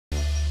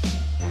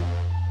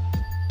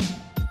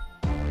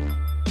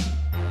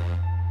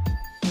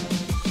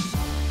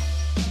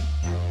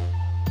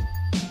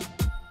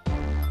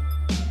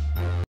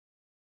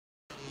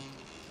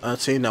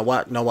See, now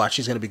watch. No, watch.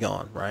 She's gonna be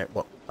gone, right?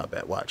 Well, I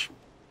bet. Watch.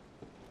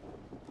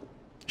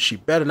 She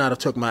better not have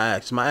took my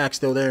axe. Is my axe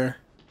still there?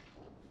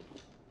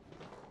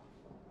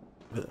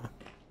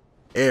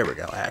 There we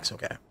go. Axe.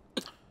 Okay.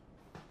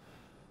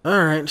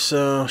 All right.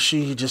 So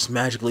she just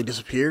magically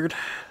disappeared.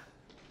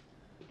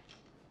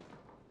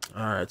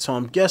 All right. So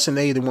I'm guessing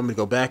they either want me to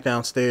go back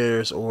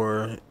downstairs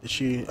or is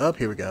she up?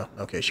 Here we go.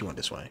 Okay, she went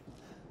this way.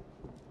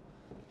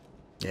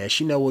 Yeah,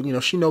 she know. You know,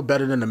 she know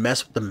better than to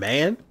mess with the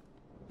man.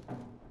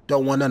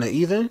 Don't want none of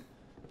either.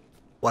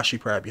 Why she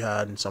probably be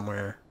hiding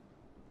somewhere?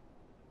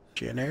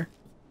 She in there?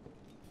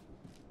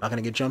 Not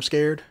gonna get jump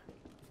scared?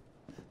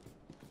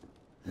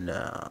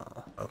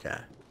 No. Okay.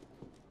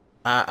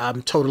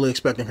 I'm totally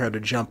expecting her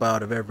to jump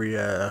out of every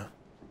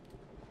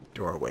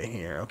doorway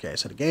here. Okay,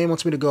 so the game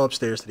wants me to go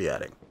upstairs to the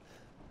attic.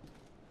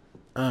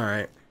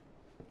 Alright.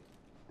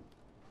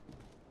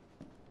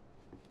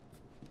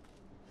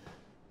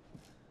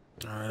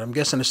 Alright, I'm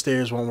guessing the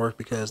stairs won't work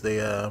because they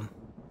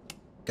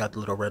got the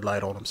little red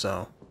light on them,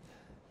 so.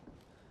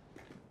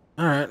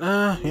 Alright,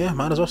 yeah,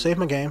 might as well save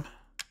my game.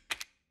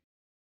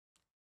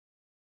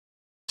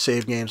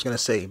 Save game's gonna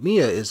say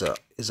Mia is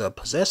a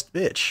possessed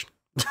bitch.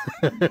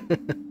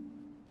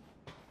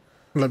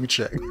 Let me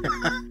check.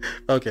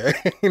 Okay,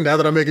 now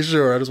that I'm making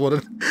sure, I just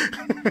wanted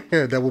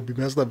that would be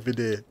messed up if it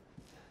did.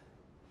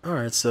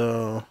 Alright,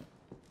 so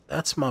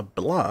that's my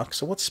block.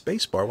 So what's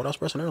spacebar? What I was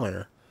pressing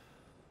earlier?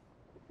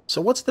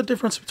 So what's the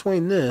difference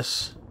between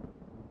this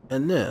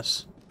and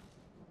this?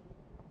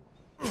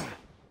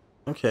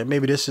 Okay,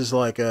 maybe this is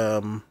like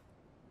ADS,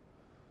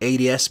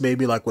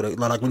 maybe like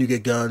like when you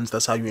get guns,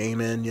 that's how you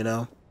aim in, you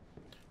know.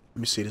 Let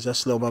me see. Does that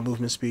slow my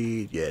movement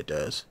speed? Yeah, it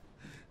does.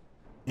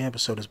 Yeah,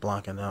 but so does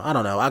blocking now. I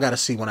don't know. I gotta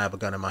see when I have a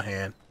gun in my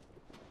hand,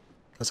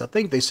 because I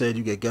think they said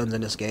you get guns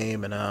in this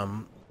game, and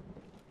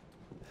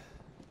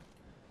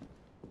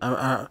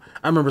I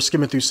remember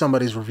skimming through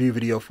somebody's review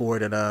video for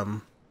it, and I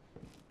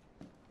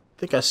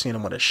think I seen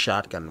him with a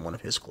shotgun in one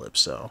of his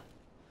clips. So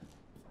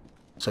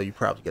you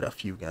probably get a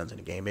few guns in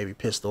the game, maybe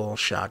pistol,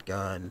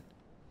 shotgun.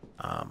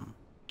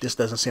 This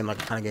doesn't seem like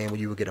the kind of game where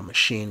you would get a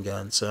machine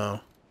gun, so.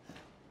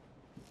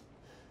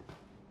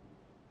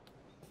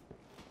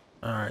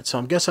 Alright, so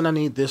I'm guessing I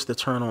need this to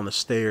turn on the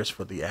stairs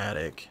for the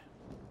attic.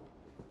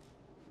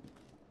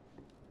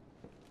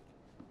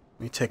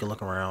 Let me take a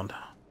look around.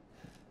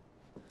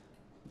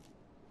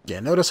 Yeah,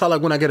 notice how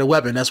like when I get a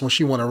weapon, that's when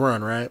she want to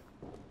run, right?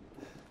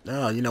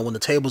 No, you know, when the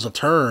tables are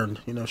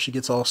turned, you know, she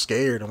gets all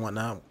scared and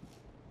whatnot.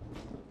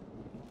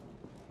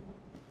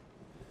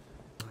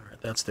 Alright,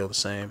 that's still the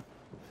same.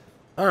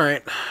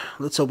 Alright,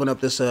 let's open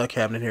up this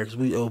cabinet here, because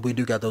we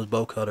do got those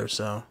bow cutters,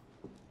 so.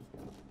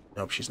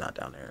 Nope, she's not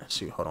down there.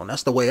 See, hold on.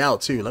 That's the way out,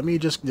 too. Let me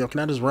just, you know,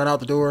 can I just run out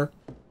the door?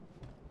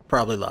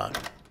 Probably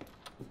locked.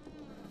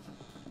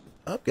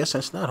 Oh, guess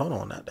that's not. Hold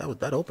on.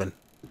 That open.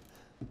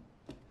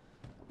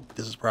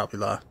 This is probably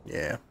locked.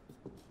 Yeah.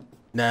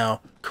 Now,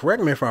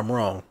 correct me if I'm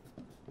wrong.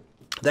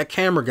 That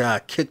camera guy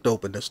kicked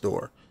open this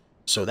door.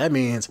 So that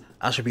means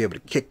I should be able to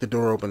kick the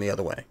door open the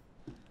other way.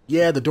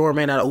 Yeah, the door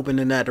may not open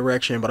in that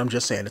direction, but I'm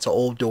just saying it's an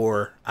old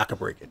door. I could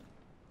break it.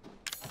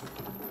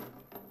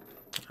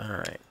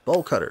 Alright.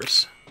 Bolt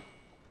cutters.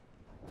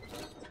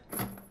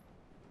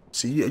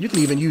 See, you can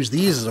even use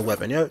these as a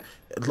weapon. Yeah,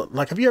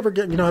 like have you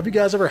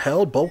guys ever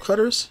held bolt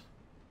cutters?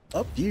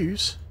 Up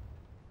use.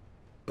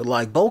 But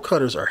like bolt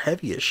cutters are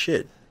heavy as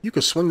shit. You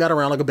could swing that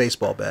around like a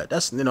baseball bat.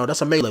 That's, you know,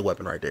 that's a melee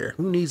weapon right there.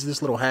 Who needs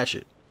this little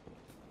hatchet?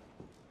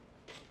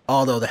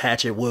 Although the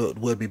hatchet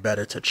would be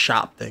better to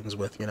chop things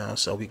with, you know,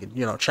 so we could,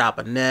 you know, chop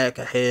a neck,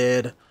 a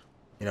head,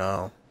 you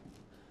know,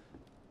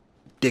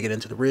 dig it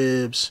into the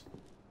ribs.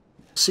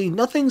 See,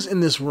 nothing's in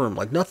this room,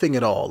 like nothing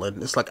at all,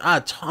 and it's like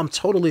I'm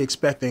totally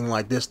expecting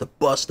like this to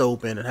bust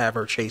open and have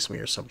her chase me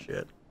or some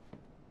shit.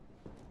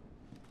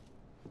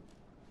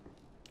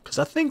 Because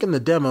I think in the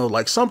demo,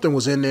 like something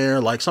was in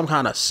there, like some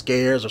kind of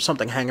scares or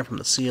something hanging from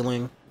the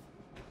ceiling.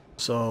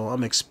 So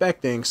I'm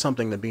expecting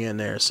something to be in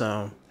there.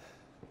 So,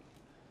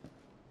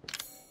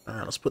 all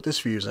right, let's put this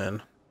fuse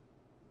in.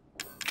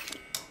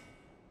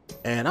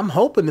 And I'm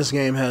hoping this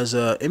game has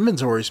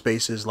inventory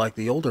spaces like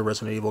the older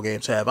Resident Evil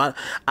games have.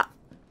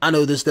 I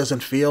know this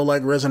doesn't feel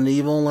like Resident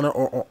Evil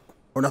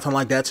or nothing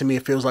like that to me.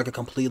 It feels like a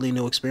completely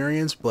new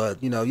experience,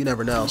 but, you know, you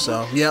never know.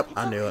 So, yep,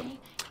 I knew it.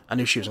 I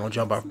knew she was going to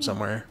jump out from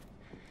somewhere.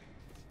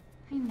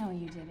 I know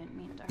you didn't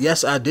mean to.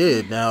 Yes, I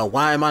did. Now,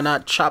 why am I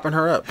not chopping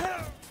her up? Is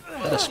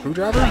that a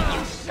screwdriver?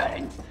 You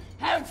shouldn't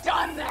have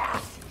done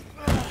that!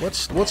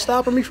 What's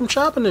stopping me from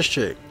chopping this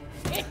chick?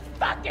 It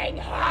fucking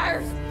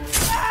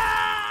hurts!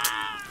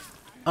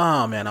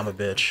 Oh, man, I'm a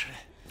bitch.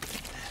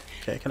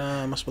 Okay,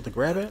 am I supposed to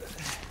grab it?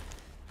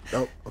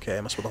 Oh, okay,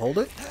 am I supposed to hold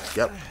it?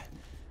 Yep.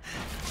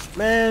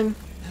 Man,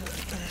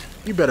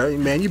 you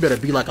better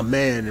be like a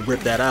man and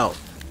rip that out.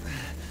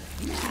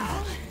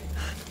 Now,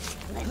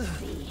 let's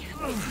see.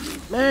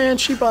 Man,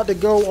 she about to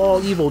go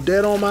all Evil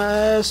Dead on my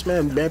ass.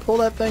 Man, pull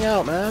that thing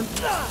out, man.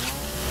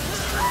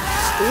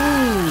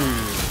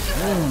 Ooh.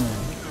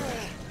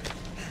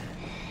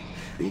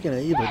 Speaking of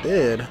Evil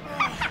Dead.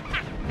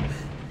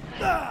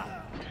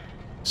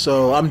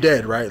 So I'm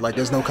dead, right? Like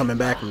there's no coming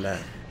back from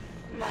that.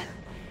 Must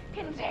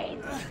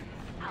contain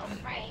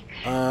outbreak.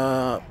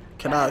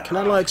 Can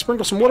I like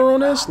sprinkle some water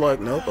on this? Like,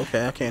 nope.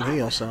 Okay, I can't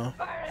heal, so.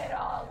 Burn it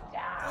all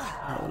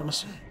down. What am I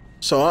saying?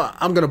 So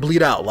I'm gonna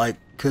bleed out, like,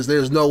 cause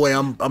there's no way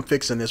I'm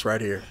fixing this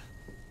right here.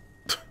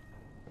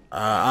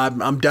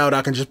 I'm doubt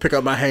I can just pick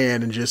up my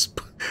hand and just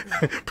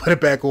put it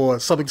back on.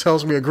 Something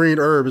tells me a green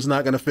herb is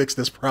not gonna fix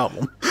this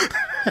problem.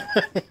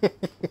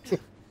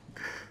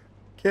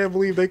 Can't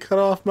believe they cut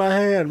off my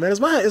hand, man. Is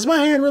my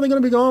hand really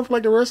gonna be gone for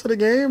like the rest of the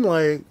game?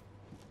 Like,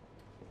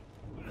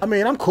 I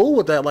mean, I'm cool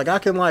with that. Like, I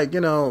can like,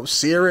 you know,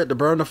 sear it to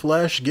burn the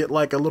flesh, get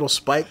like a little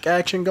spike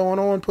action going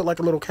on, put like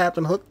a little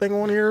Captain Hook thing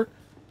on here,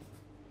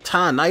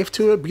 tie a knife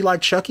to it, be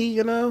like Chucky,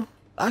 you know.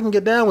 I can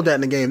get down with that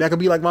in the game. That could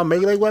be like my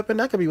melee weapon.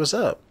 That could be what's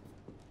up.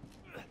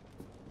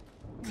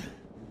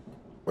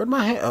 Where'd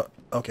my hand? Oh,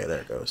 okay,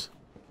 there it goes.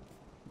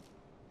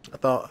 I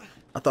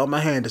thought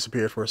my hand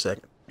disappeared for a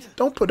second.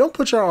 Don't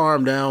put your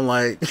arm down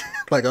like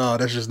like, oh,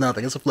 that's just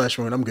nothing. It's a flesh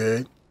wound. I'm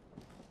good.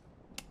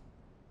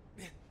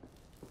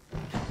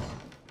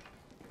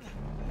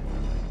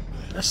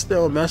 That's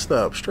still messed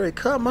up. Straight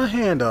cut my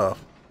hand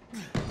off.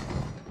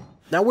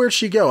 Now where'd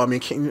she go? I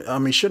mean,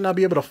 shouldn't I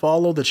be able to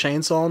follow the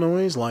chainsaw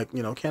noise? Like,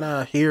 you know, can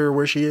I hear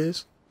where she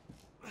is?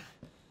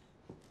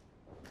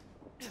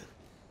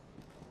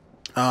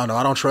 Oh no,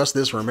 I don't trust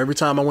this room. Every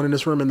time I went in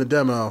this room in the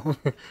demo,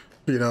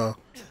 you know,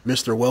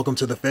 Mr. Welcome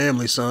to the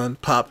family, son,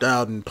 popped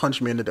out and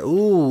punched me in the...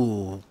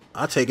 Ooh,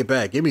 I take it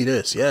back. Give me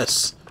this.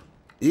 Yes.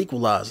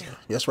 Equalizer.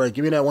 That's right.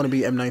 Give me that one to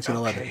be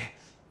M1911. Okay,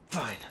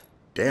 fine.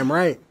 Damn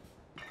right.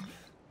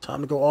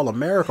 Time to go all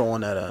America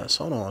on that ass.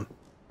 Hold on.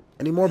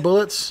 Any more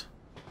bullets?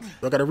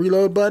 Do I got a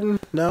reload button?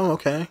 No?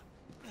 Okay.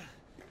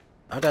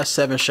 I got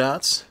 7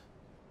 shots.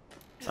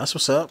 That's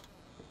what's up.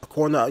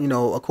 According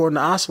to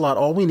Ocelot,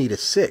 all we need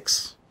is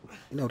 6.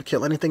 You know, to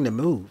kill anything that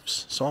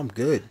moves. So I'm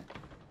good.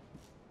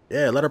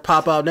 Yeah, let her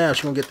pop out now.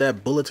 She gonna get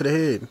that bullet to the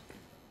head.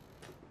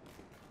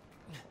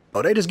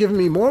 Oh, they just giving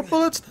me more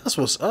bullets? That's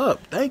what's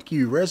up. Thank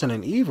you,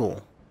 Resident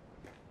Evil.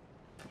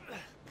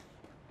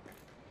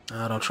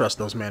 I don't trust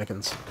those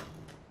mannequins.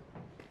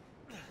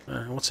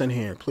 Alright, what's in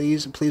here?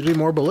 Please be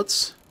more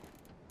bullets.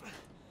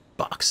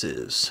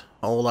 Boxes.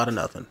 A whole lot of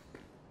nothing.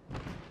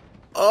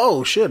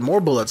 Oh, shit, more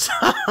bullets.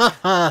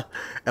 Am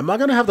I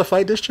gonna have to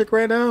fight this chick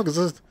right now?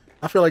 Because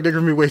I feel like they're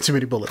giving me way too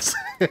many bullets.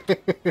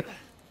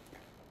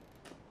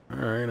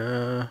 Alright,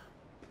 is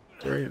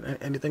there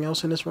anything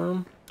else in this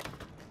room?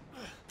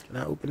 Can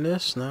I open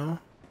this? No.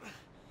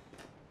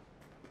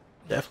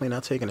 Definitely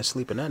not taking a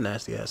sleep in that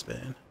nasty ass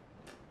bed.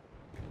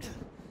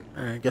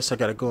 Alright, I guess I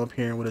gotta go up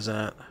here. What is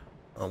that?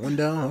 A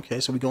window? Okay,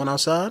 so we going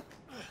outside?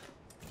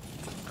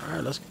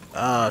 Alright, let's...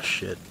 Ah,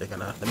 shit. They're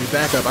gonna... Let me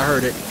back up. I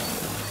heard it.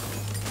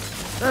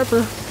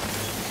 Pepper.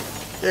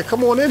 Yeah,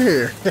 come on in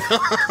here.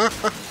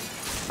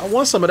 I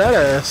want some of that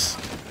ass.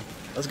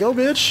 Let's go,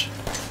 bitch.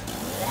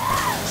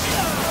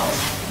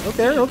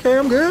 Okay,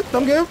 I'm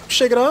good.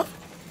 Shake it off.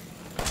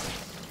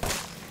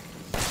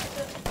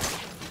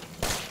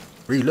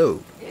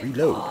 Reload.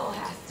 All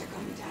has to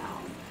come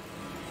down.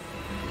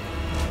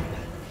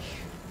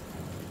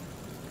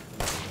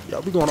 Yo,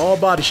 we going all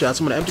body shots.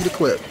 I'm gonna empty the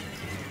clip.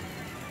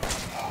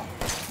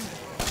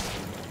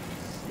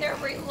 They're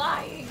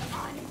relying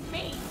on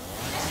me.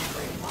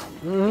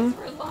 Everyone is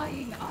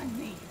relying on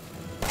me.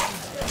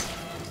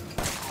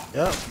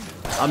 Yep.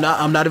 I'm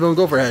not even gonna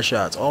go for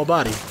headshots. All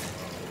body.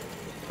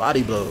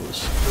 Body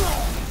blows.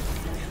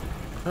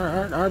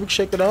 Alright, we can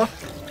shake it off.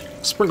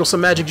 Sprinkle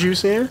some magic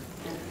juice here.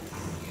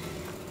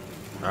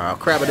 Oh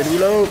crap, I didn't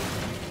reload.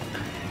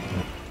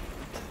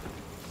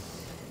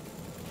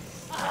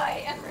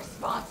 I am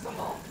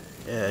responsible.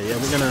 Yeah,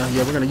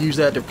 we're gonna use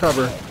that to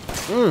cover.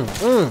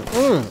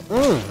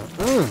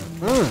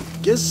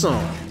 Get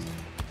some.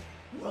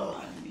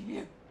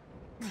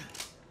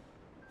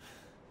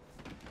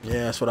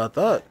 Yeah, that's what I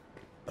thought.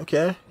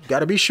 Okay,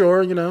 gotta be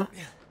sure, you know.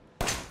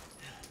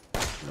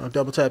 I'll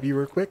double tap you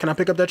real quick. Can I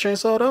pick up that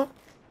chainsaw though?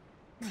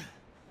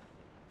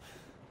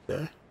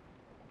 Okay.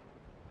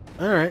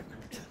 Alright.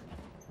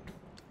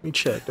 Let me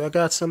check. Do I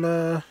got some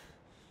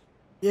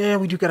yeah,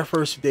 we do got a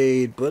first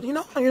aid, but you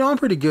know, I'm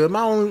pretty good.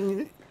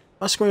 My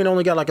screen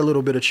only got like a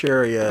little bit of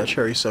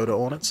cherry soda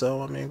on it,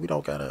 so I mean we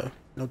don't gotta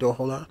do a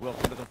whole lot.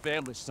 Welcome to the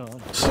family, son.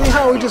 See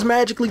how he just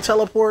magically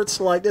teleports?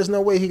 Like there's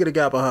no way he could have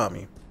got behind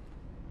me.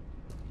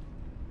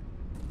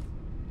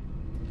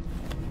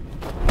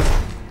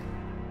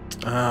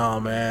 Oh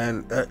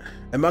man,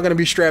 am I gonna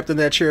be strapped in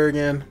that chair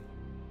again?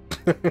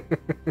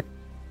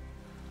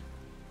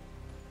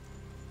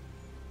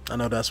 I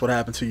know that's what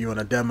happened to you in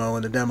a demo.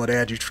 In the demo, they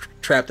had you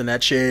trapped in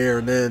that chair,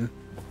 and then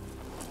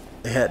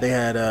they had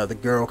the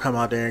girl come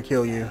out there and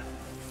kill you.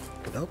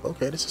 Nope.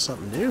 Okay, this is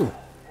something new.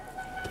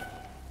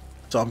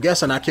 So I'm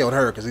guessing I killed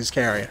her because he's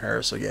carrying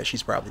her. So yeah,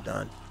 she's probably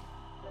done.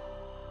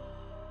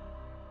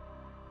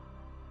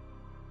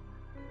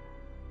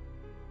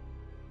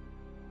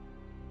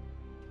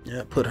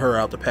 Yeah, put her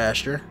out the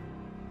pasture.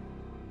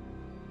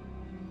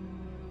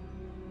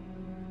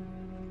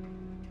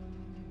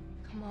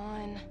 Come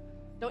on.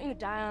 Don't you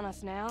die on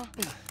us now.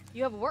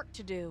 You have work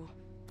to do.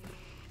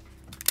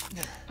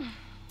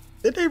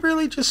 Did they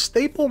really just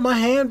staple my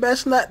hand?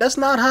 That's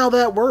not how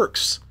that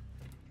works.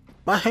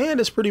 My hand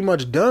is pretty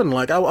much done.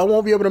 Like I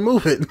won't be able to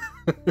move it.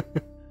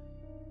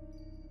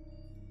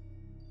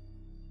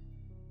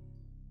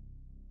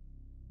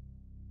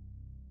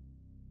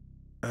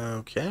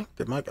 Okay.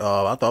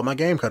 Oh, I thought my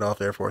game cut off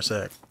there for a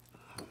sec.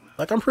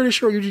 Like I'm pretty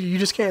sure you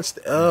just can't.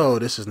 Oh,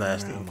 this is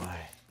nasty.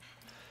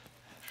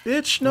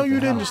 Bitch, no, you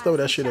didn't just throw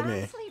that shit at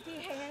me.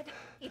 Sleepyhead.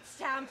 It's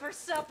time for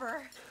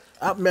supper.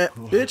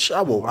 Bitch,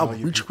 I'll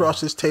reach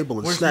across this table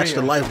and snatch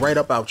the life right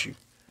up out you.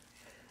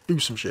 Do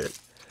some shit.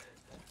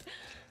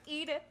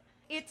 Eat it.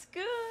 It's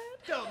good.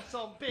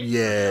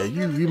 Yeah,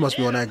 you must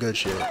be on that good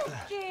shit.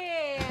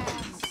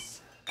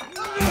 Yes.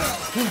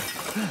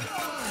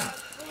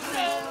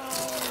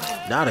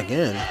 Not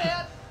again.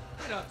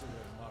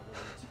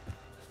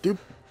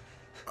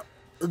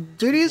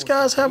 Do these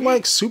guys have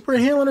like super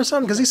healing or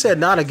something? Because he said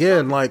not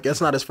again. Like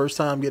that's not his first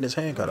time getting his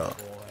hand cut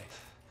off.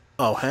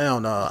 Oh hell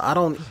no! I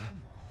don't.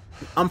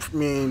 I'm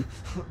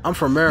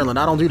from Maryland.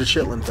 I don't do the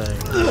chitlin thing.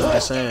 You know what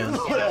I'm saying?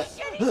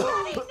 He's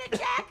not eating it,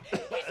 Jack! He's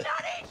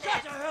not eating it!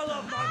 Get the hell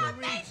up, I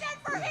Marguerite! made that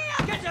for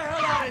him! Get the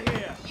hell out of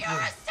here! You're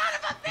a son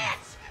of a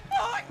bitch!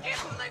 Oh, I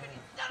can't believe it,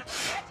 you son of a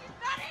bitch!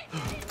 He's not eating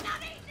it! He's not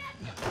eating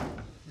it!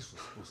 This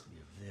was supposed to be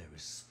a very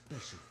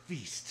special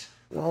feast.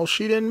 Well,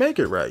 she didn't make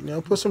it right. You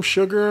know, put some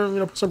sugar. You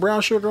know, put some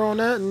brown sugar on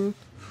that and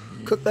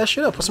cook that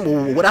shit up. Put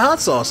some with a hot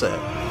sauce at.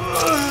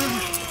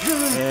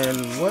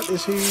 And what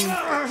is he?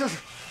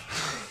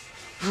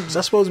 Is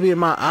that supposed to be in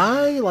my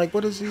eye? Like,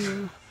 what is he?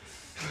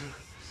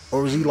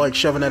 Or is he like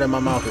shoving that in my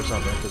mouth or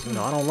something? Because you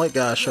know, I don't like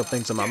guys shove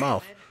things in my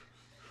mouth.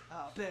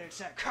 I bet it's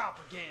that cop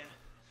again.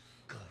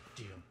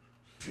 Goddamn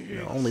pig. You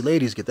know, only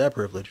ladies get that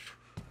privilege.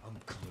 I'm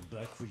coming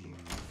back for you.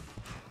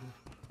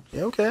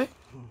 Yeah, okay.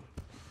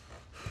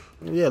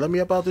 Yeah, let me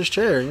up out this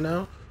chair, you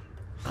know.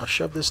 I'll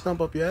shove this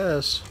stump up your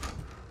ass.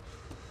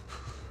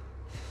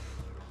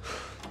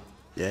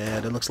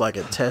 Yeah, that looks like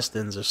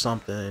intestines or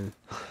something.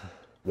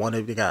 One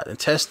of you got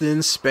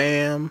intestines,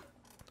 spam.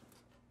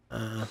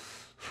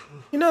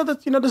 You know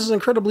this is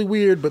incredibly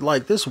weird, but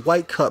like this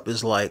white cup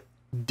is like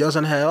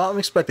doesn't have. I'm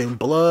expecting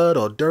blood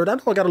or dirt. I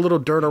know I got a little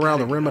dirt around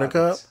the rim of the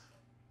cup,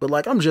 but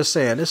like I'm just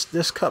saying,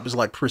 this cup is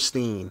like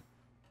pristine.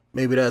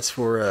 Maybe that's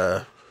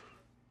for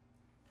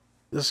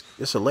this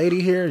a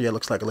lady here. Yeah,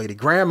 looks like a lady.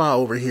 Grandma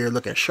over here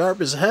looking sharp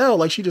as hell,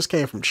 like she just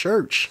came from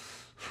church.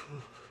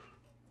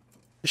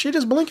 Did she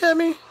just blink at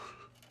me?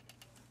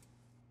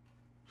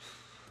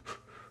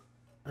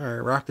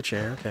 Alright, rock the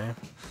chair, okay.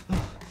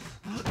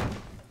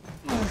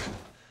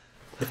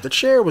 If the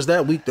chair was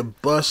that weak to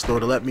bust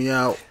or to let me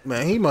out,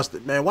 man, he must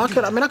have, man, why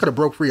could I could have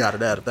broke free out of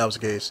that if that was the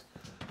case.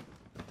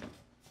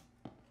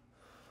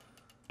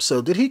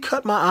 So did he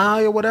cut my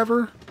eye or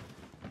whatever?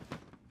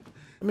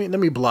 Let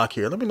me block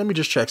here. Let me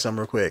just check something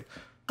real quick.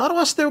 How do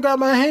I still got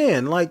my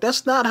hand? Like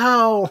that's not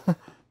how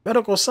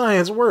medical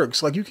science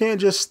works. Like you can't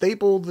just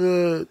staple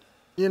the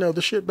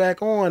the shit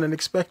back on and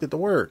expect it to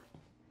work.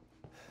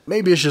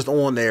 Maybe it's just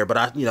on there, but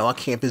I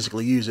can't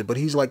physically use it. But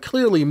he's like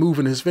clearly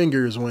moving his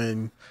fingers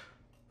when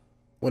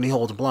he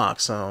holds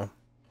blocks. So,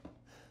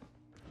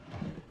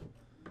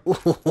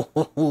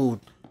 do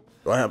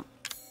I have?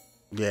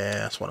 Yeah,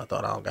 that's what I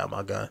thought. I don't got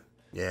my gun.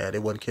 Yeah, they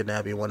wouldn't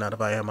kidnap me. Not if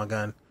I had my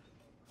gun.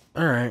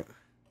 All right.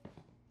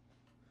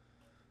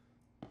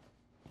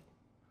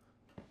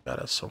 Got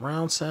a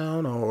surround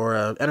sound or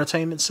an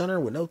entertainment center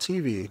with no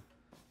TV.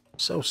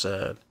 So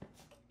sad.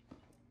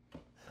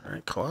 All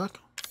right,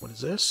 clock. What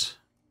is this?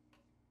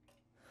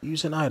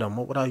 Use an item.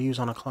 What would I use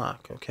on a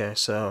clock? Okay,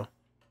 so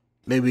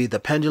maybe the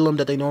pendulum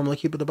that they normally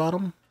keep at the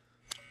bottom.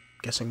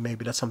 Guessing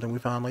maybe that's something we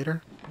found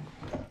later.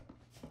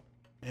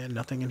 And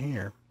nothing in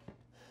here.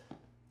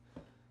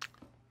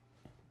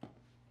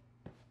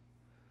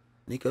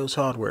 Nico's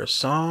Hardware.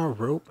 Saw,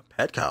 rope,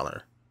 pet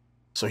collar.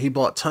 So he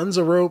bought tons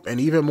of rope and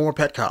even more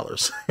pet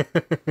collars.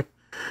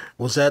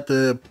 Was that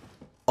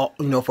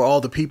for all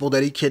the people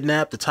that he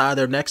kidnapped to tie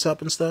their necks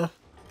up and stuff?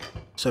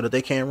 So that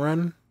they can't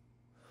run?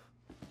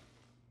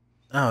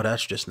 Oh,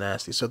 that's just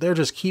nasty. So they're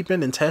just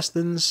keeping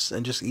intestines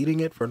and just eating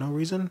it for no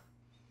reason?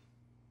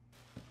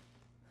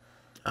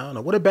 I don't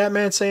know. What did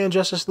Batman say in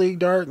Justice League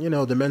Dark? You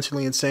know, the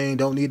mentally insane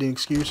don't need an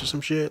excuse or some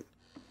shit.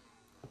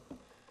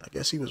 I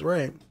guess he was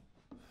right.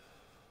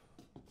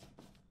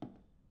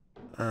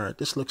 Alright,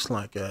 this looks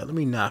like... let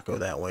me not go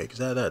that way, because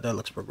that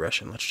looks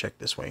progression. Let's check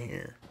this way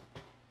here.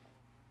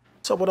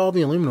 What's up with all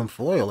the aluminum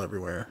foil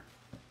everywhere?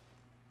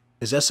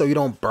 Is that so you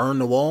don't burn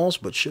the walls,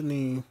 but shouldn't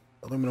the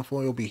aluminum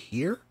foil be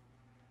here?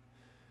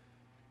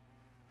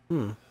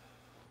 I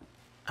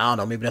don't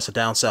know, maybe that's a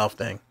down south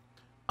thing.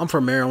 I'm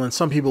from Maryland.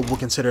 Some people will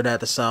consider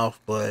that the South,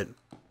 but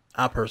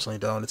I personally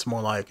don't. It's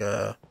more like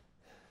the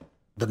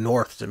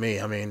North to me.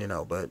 I mean,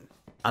 but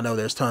I know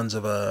there's tons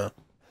of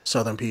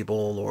Southern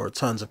people or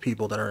tons of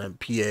people that are in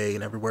PA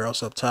and everywhere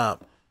else up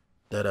top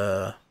that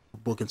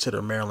will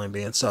consider Maryland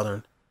being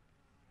Southern.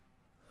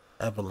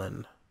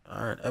 Evelyn.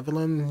 Alright,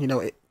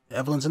 Evelyn,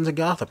 Evelyn's into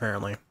goth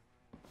apparently.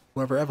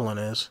 Whoever Evelyn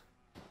is.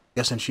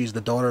 Guessing she's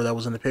the daughter that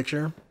was in the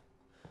picture.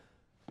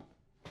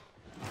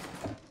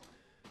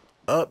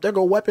 There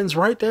go weapons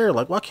right there.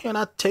 Like, why can't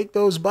I take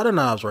those butter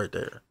knives right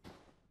there?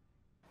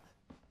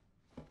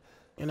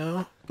 You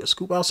know, get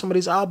scoop out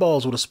somebody's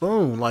eyeballs with a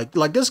spoon. Like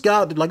this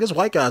guy, like this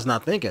white guy's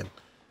not thinking.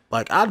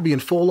 Like, I'd be in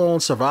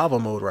full-on survival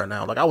mode right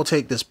now. Like, I would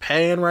take this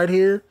pan right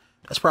here.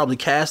 That's probably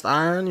cast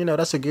iron. You know,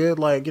 that's a good,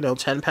 like, you know,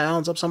 10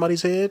 pounds up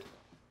somebody's head.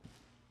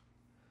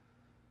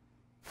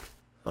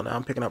 Oh, now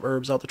I'm picking up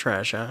herbs out the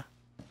trash, huh?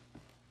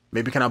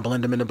 Maybe can I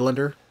blend them in the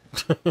blender?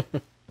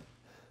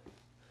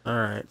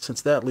 Alright,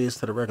 since that leads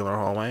to the regular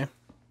hallway.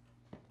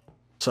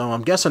 So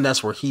I'm guessing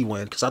that's where he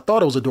went, because I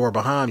thought it was a door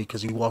behind me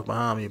because he walked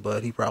behind me,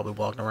 but he probably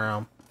walked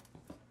around.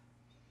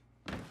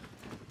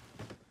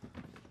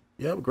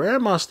 Yep,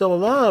 Grandma's still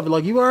alive.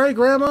 Like, you alright,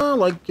 Grandma?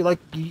 Like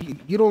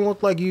you don't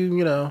look like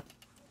you're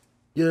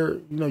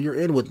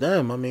in with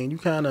them. I mean, you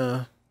kind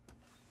of,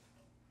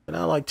 can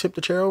I like tip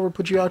the chair over,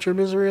 put you out your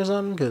misery or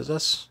something? Because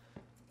it's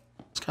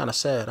kind of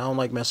sad. I don't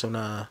like messing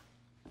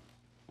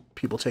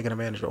people taking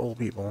advantage of old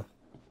people.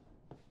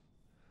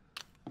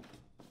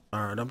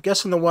 Alright, I'm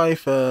guessing the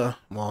wife, well,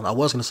 I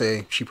was going to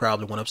say she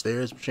probably went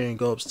upstairs, but she didn't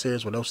go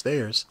upstairs with no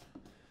stairs.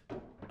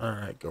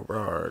 Alright,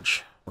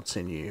 garage. What's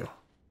in you?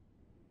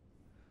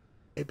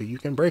 Maybe you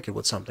can break it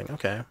with something.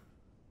 Okay.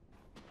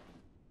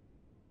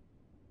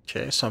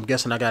 Okay, so I'm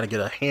guessing I got to get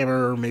a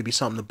hammer, maybe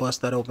something to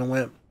bust that open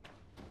with.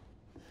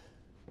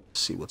 Let's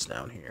see what's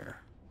down here.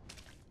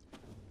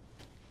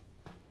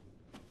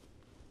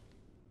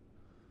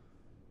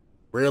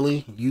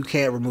 Really? You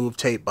can't remove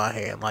tape by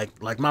hand.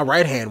 Like my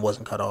right hand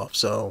wasn't cut off,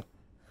 so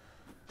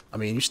I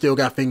mean, you still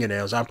got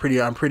fingernails. I'm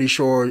pretty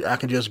sure I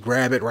can just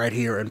grab it right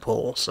here and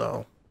pull,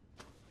 so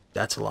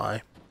that's a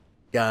lie.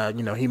 God,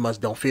 you know, he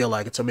don't feel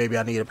like it, so maybe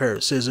I need a pair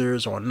of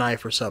scissors or a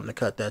knife or something to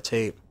cut that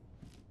tape.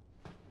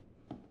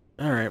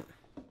 Alright.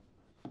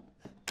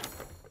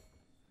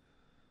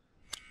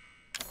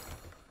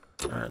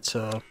 Alright,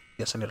 so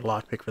guess I need a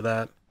lockpick for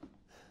that.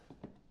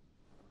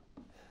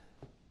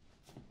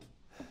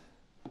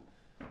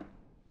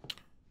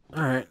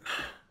 Alright,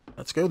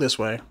 let's go this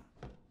way.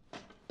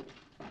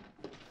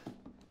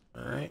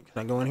 Alright,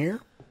 can I go in here?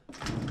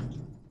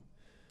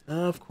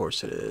 Of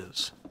course it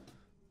is.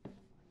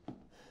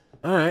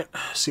 Alright,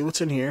 see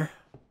what's in here.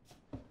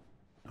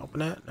 Open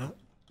that? No.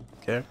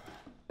 Okay.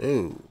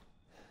 Ooh.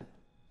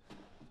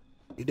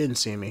 You didn't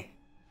see me.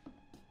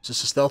 Is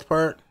this a stealth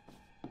part?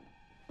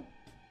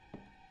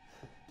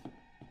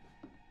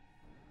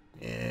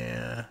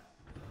 Yeah.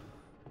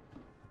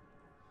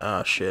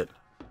 Oh, shit.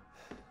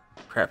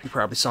 Crap, he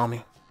probably saw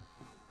me.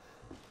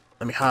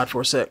 Let me hide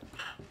for a sec.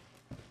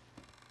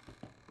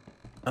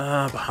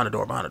 Behind the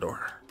door, behind the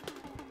door.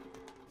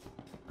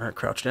 Alright,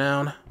 crouch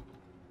down.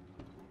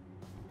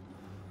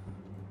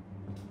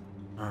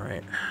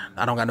 Alright.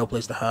 I don't got no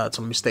place to hide,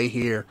 so let me stay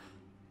here.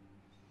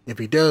 If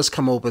he does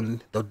come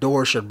open, the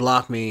door should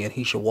block me and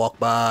he should walk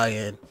by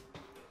and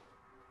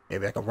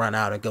maybe I can run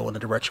out and go in the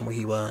direction where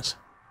he was.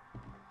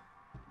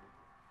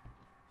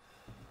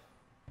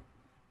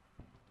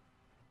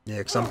 Yeah,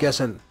 because I'm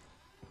guessing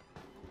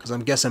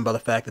by the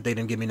fact that they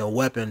didn't give me no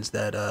weapons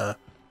that I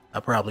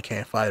probably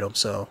can't fight him,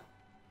 so.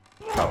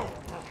 Oh.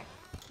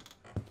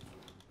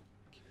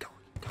 Keep going.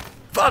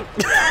 Fuck!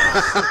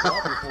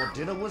 Before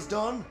dinner was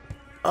done?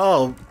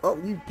 Oh,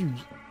 you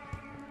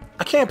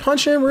I can't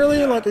punch him,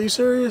 really? Like, are you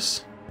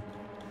serious?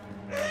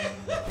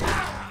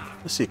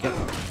 Let's see, you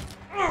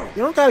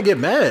don't gotta get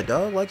mad,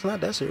 dog. Like, it's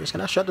not that serious.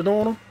 Can I shut the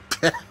door on him?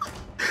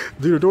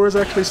 Do the doors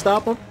actually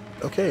stop him?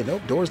 Okay,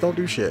 nope, doors don't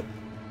do shit.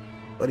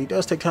 But he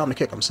does take time to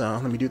kick him, so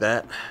let me do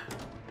that.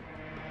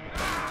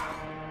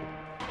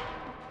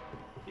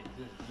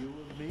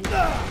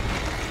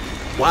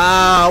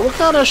 Wow, what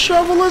kind of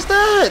shovel is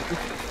that?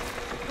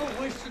 Don't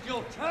waste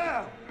your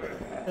time.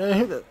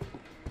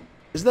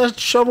 Is that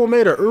shovel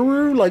made of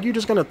uru? Like, you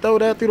just gonna throw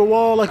that through the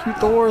wall like you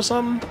Thor or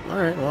something?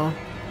 Alright, well.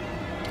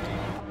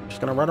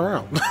 Just gonna run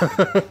around.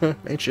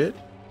 Ain't shit.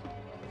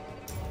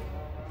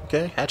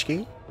 Okay, hatch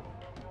key.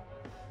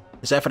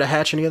 Is that for the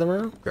hatch in the other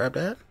room? Grab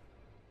that.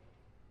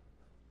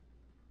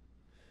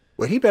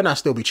 Well, he better not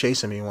still be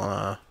chasing me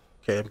while,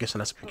 okay, I'm guessing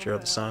that's a picture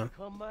of the sun.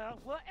 Come out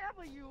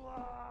wherever you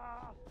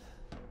are.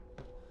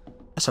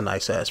 That's a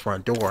nice ass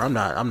front door. I'm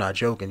not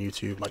joking,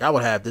 YouTube. Like, I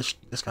would have this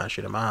kind of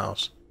shit in my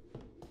house.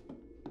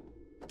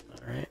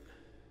 Alright.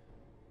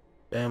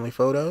 Family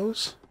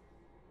photos.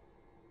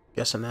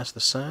 Guessing that's the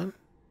son.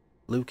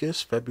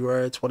 Lucas,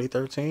 February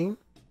 2013.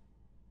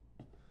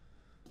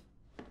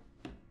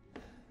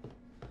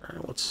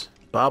 Alright, what's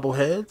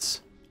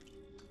bobbleheads?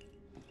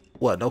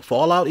 What, no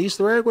Fallout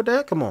Easter egg with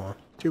that? Come on.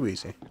 Too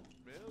easy.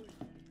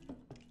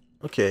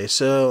 Okay,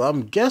 so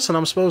I'm guessing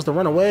I'm supposed to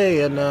run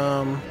away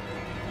and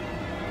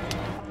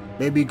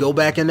maybe go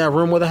back in that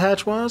room where the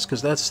hatch was,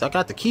 because I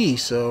got the key,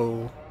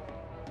 so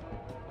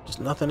there's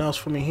nothing else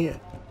for me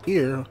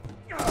here.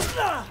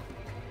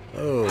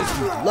 Oh,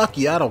 you're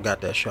lucky I don't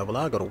got that shovel.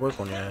 I'll go to work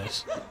on your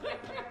ass.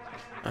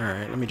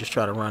 Alright, let me just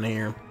try to run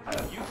here.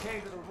 You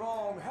came to the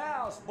wrong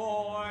house,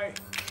 boy.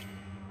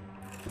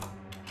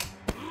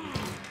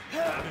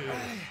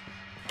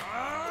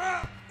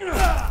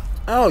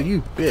 Oh,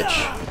 you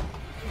bitch.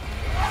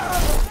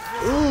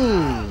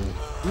 Ooh.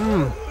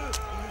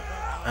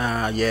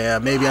 Yeah,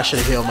 maybe I should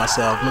have healed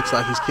myself. Looks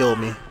like he's killed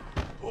me.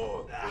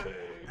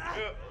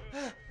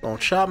 Gonna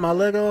chop my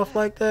leg off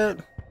like that?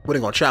 What,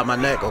 he gonna chop my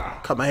neck or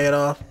cut my head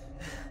off?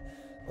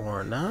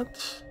 Or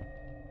not?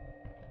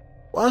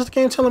 Why is the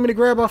game telling me to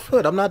grab my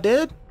foot? I'm not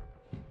dead?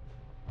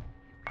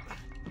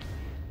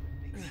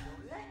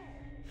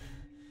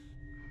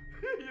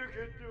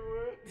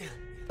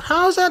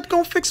 How is that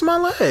gonna fix my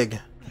leg?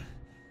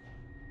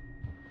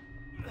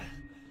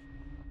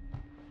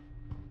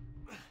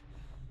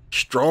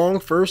 Strong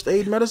first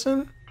aid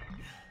medicine?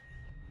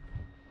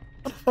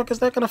 What the fuck is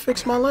that gonna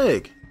fix my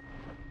leg?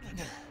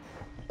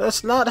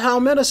 That's not how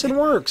medicine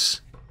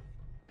works.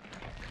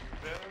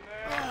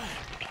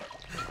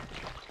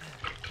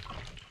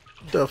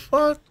 The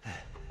fuck?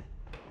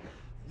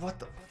 What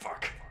the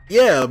fuck?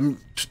 Yeah,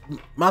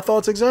 my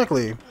thoughts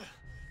exactly.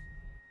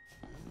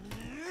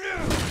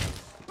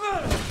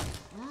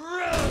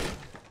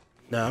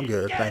 Nah, I'm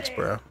good. Thanks,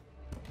 bro.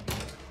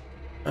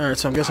 Alright,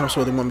 so I'm guessing I'm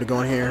supposed to want me to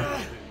go in here.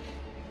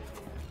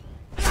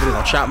 They're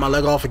gonna chop my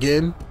leg off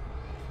again.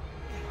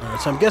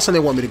 Alright, so I'm guessing they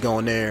want me to go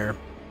in there.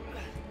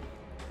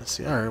 Let's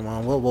see. Alright,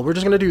 well, we're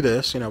just gonna do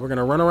this. You know, we're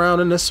gonna run around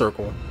in this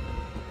circle.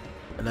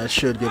 And that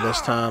should give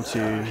us time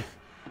to...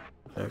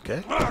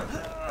 Okay.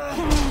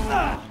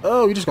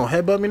 Oh, you just gonna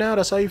headbutt me now?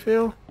 That's how you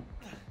feel?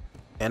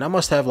 And I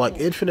must have, like,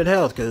 infinite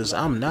health, because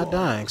I'm not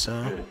dying,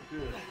 so...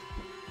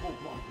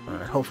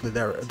 Alright, hopefully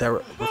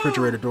that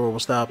refrigerator door will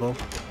stop him.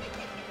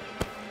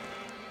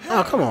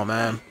 Oh, come on,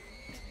 man.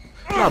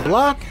 Can I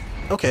block?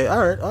 Okay,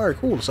 alright,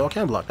 cool. So I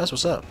can block. That's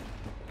what's up.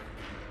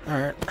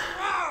 Alright.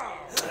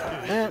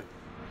 Man.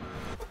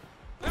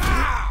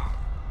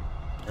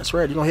 That's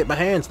right, you're gonna hit my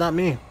hands, not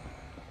me.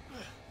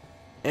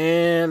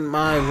 And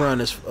my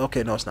run is...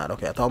 Okay, no, it's not.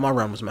 Okay, I thought my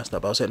run was messed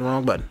up. I was hitting the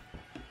wrong button.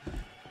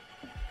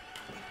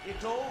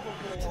 It's over,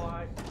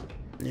 boy.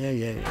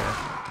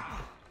 Yeah.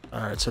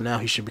 Alright, so now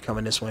he should be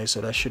coming this way,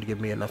 so that should give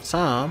me enough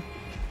time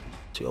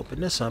to open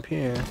this up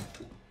here.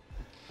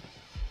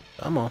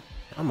 Come on.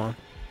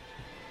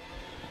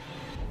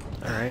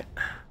 Alright,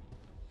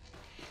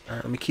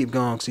 let me keep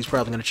going, because he's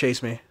probably going to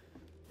chase me.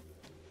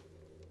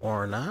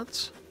 Or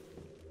not.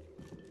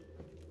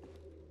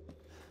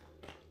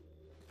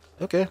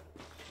 Okay.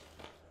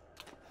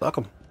 Fuck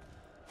him.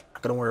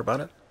 Not gonna worry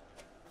about it.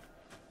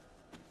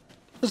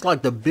 It's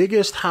like the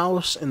biggest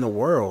house in the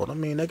world. I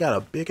mean, they got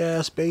a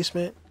big-ass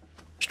basement.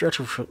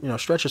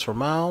 Stretches for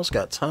miles.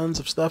 Got tons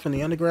of stuff in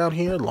the underground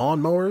here.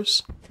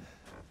 Lawnmowers.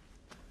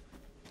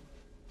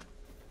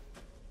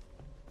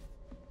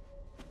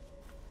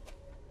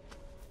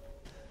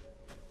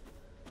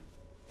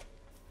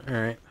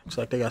 Alright, looks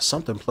like they got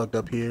something plugged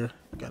up here.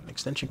 Got an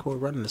extension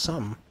cord running to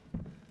something.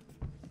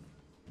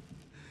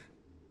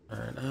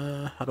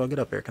 Alright, how do I get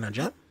up here? Can I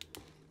jump?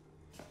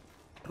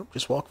 Oh,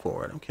 just walk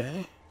forward,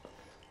 okay.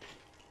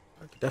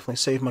 I could definitely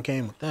save my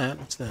game with that.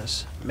 What's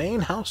this?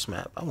 Main house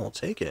map. I won't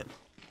take it.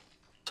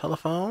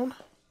 Telephone.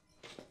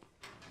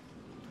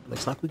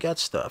 Looks like we got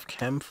stuff.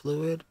 Chem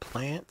fluid,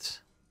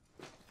 plant.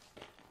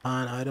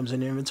 Find items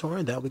in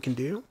inventory. That we can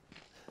do.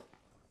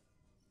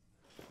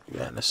 Do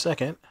that in a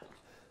second.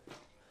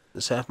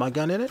 Does this have my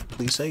gun in it?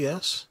 Please say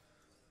yes.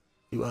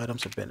 New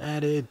items have been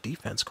added.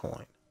 Defense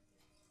coin.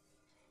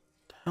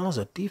 The hell is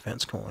a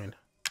defense coin?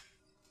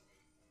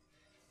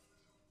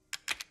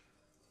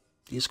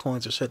 These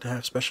coins are said to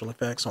have special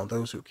effects on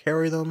those who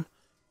carry them.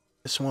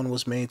 This one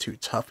was made to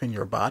toughen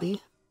your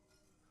body.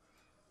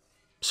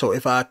 So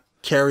if I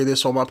carry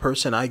this on my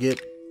person, I get,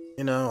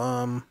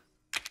 I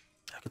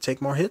could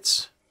take more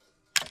hits.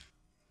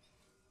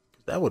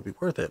 That would be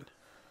worth it.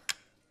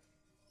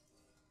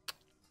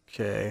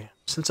 Okay,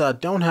 since I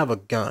don't have a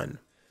gun,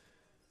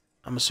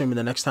 I'm assuming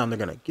the next time they're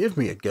going to give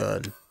me a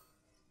gun,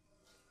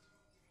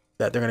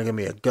 that they're going to give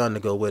me a gun to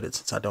go with it,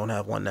 since I don't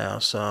have one now,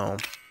 so...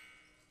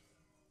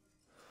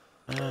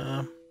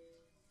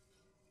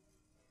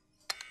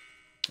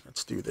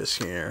 let's do this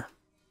here.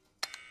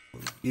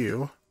 Move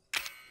you.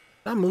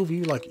 Can I move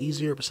you, like,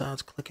 easier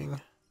besides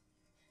clicking?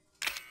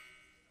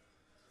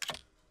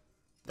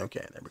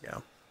 Okay, there we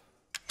go.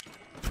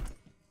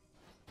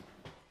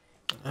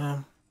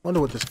 Wonder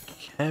what this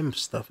chem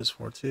stuff is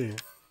for, too.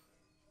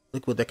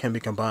 Liquid that can be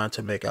combined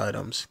to make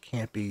items.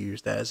 Can't be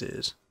used as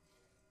is.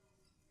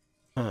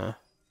 Huh.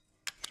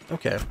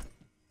 Okay.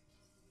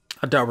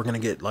 I doubt we're gonna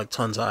get, like,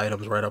 tons of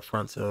items right up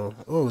front, so...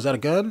 Oh, is that a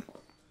gun?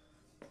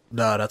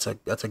 Nah, that's a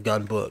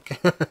gun book.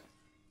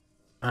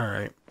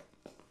 Alright.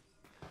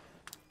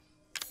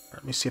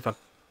 Let me see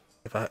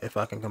if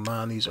I can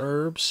combine these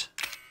herbs.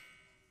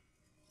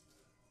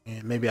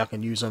 And maybe I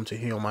can use them to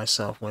heal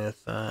myself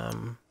with,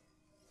 how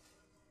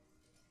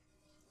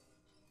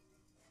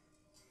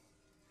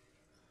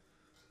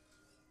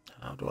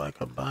do I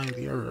combine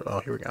the herb?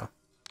 Oh, here we go.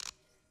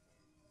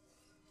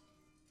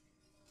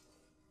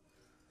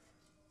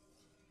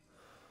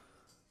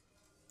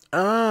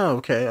 Oh,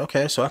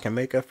 okay, so I can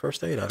make a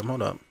first aid item.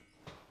 Hold up.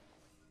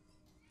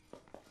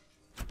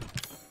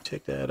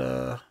 Take that,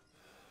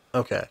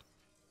 okay.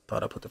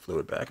 Thought I put the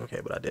fluid back, okay,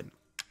 but I didn't.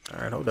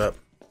 Alright, hold up.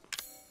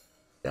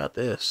 Got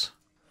this.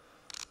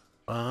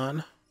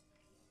 On.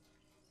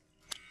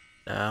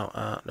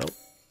 Now, nope.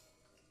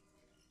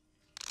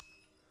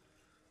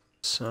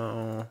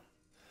 So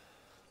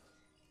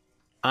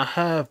I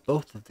have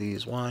both of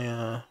these.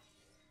 Why,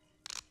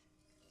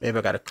 maybe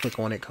I gotta click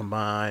on it,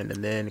 combine,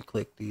 and then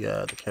click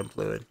the chem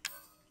fluid.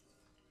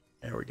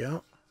 There we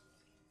go.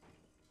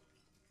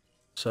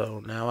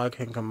 So now I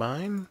can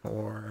combine,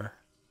 or...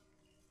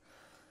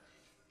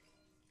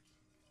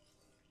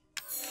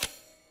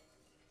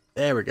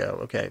 There we go,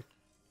 okay.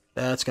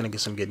 That's gonna get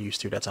some getting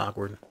used to, that's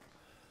awkward.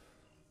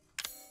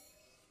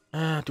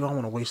 Do I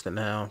want to waste it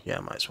now? Yeah,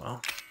 might as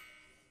well.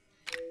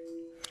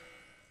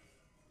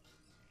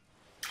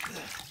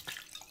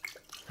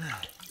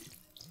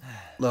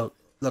 Look,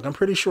 I'm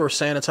pretty sure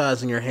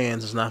sanitizing your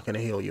hands is not gonna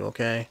heal you,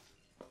 okay?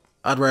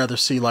 I'd rather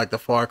see, like, the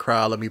Far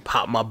Cry let me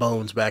pop my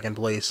bones back in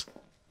place.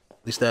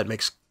 At least that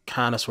makes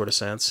kind of sort of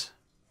sense.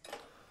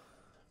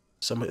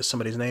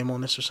 Somebody's name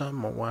on this or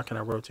something? Or why can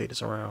I rotate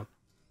this around?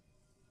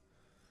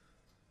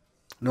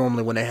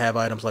 Normally when they have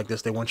items like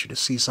this, they want you to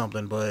see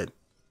something, but...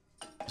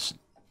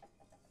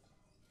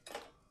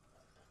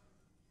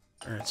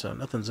 Alright, so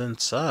nothing's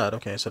inside.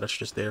 Okay, so that's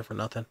just there for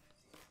nothing.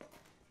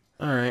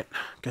 Alright,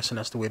 guessing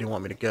that's the way they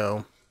want me to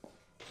go.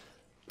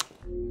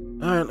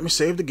 Alright, let me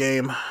save the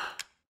game.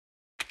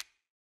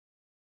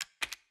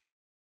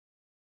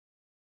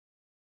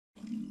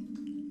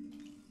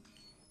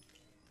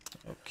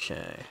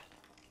 Okay.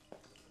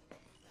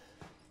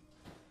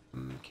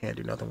 Can't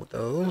do nothing with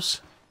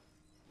those.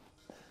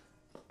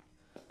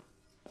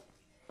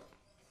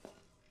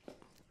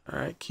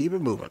 Alright, keep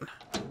it moving.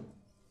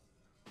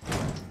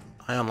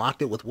 I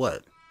unlocked it with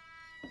what?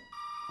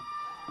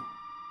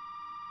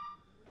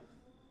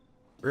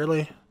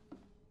 Really?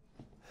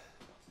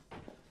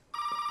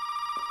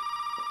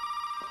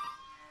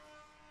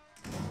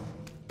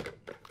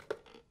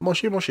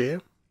 Moshi.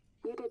 You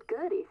did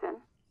good, Ethan.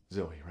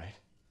 Zoe, right?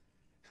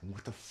 And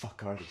what the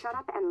fuck are these? Shut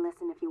up and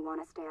listen if you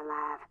want to stay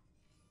alive.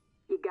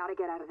 You gotta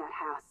get out of that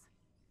house.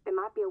 There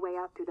might be a way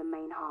out through the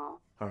main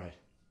hall. All right.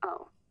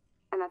 Oh,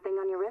 and that thing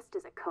on your wrist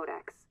is a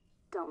codex.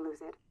 Don't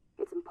lose it.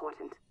 It's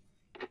important.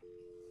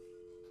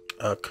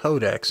 A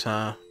codex,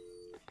 huh?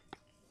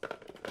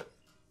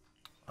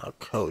 A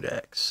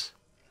codex.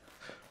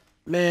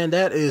 Man,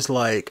 that is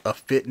like a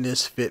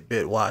fitness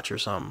Fitbit watch or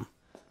something.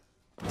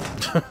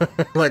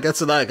 Like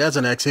that's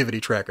an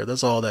activity tracker.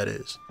 That's all that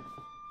is.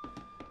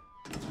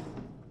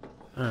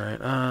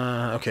 Alright,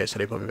 okay, so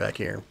they put me back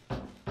here.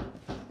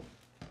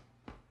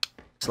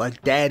 It's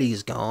like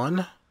Daddy's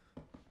gone.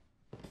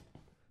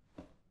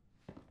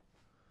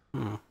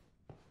 Don't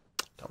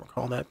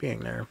recall that being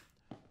there.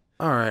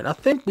 Alright, I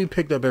think we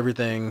picked up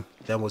everything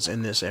that was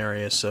in this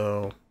area,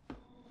 so...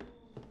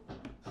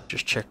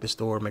 Just check this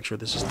door, make sure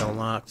this is still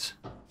locked.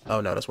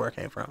 Oh no, that's where I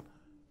came from.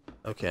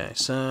 Okay,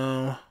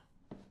 so...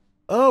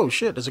 Oh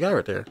shit, there's a guy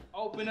right there.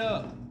 Open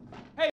up.